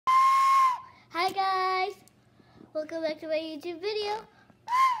Hi guys! Welcome back to my YouTube video.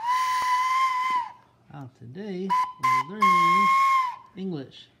 Today we're learning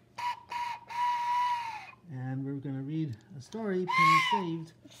English. And we're going to read a story Penny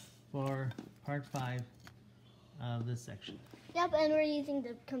saved for part 5 of this section. Yep, and we're using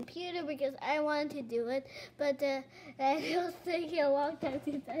the computer because I wanted to do it, but it was taking a long time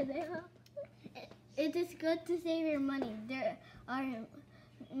to type it out. It is good to save your money. There are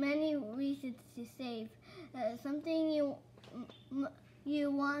many reasons to save. Something you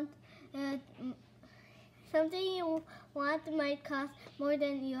want might cost more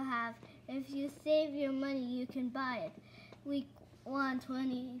than you have. If you save your money, you can buy it. Week 1,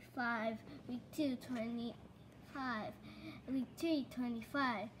 25. Week 2, 25. Week 3,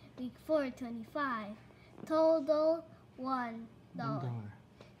 25. Week 4, 25. Total $1.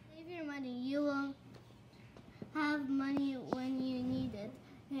 Save your money. You will have money when you need it.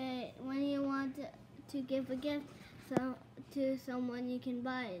 When you want to give a gift to someone, you can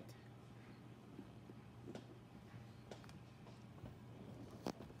buy it.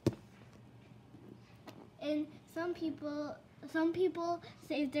 And some people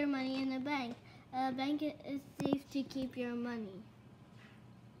save their money in a bank. A bank is safe to keep your money.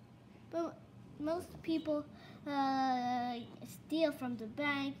 But most people steal from the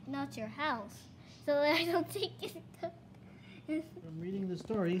bank, not your house. So I don't think it's... From reading the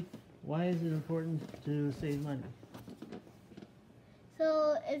story, why is it important to save money?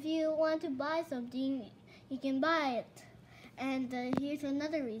 So if you want to buy something, you can buy it. And here's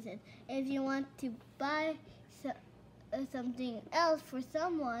another reason. If you want to buy something else for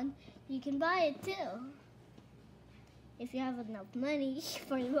someone, you can buy it too. If you have enough money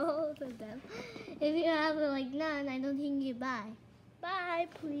for both of them. If you have like none, I don't think you buy. Bye.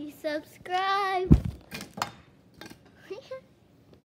 Please subscribe.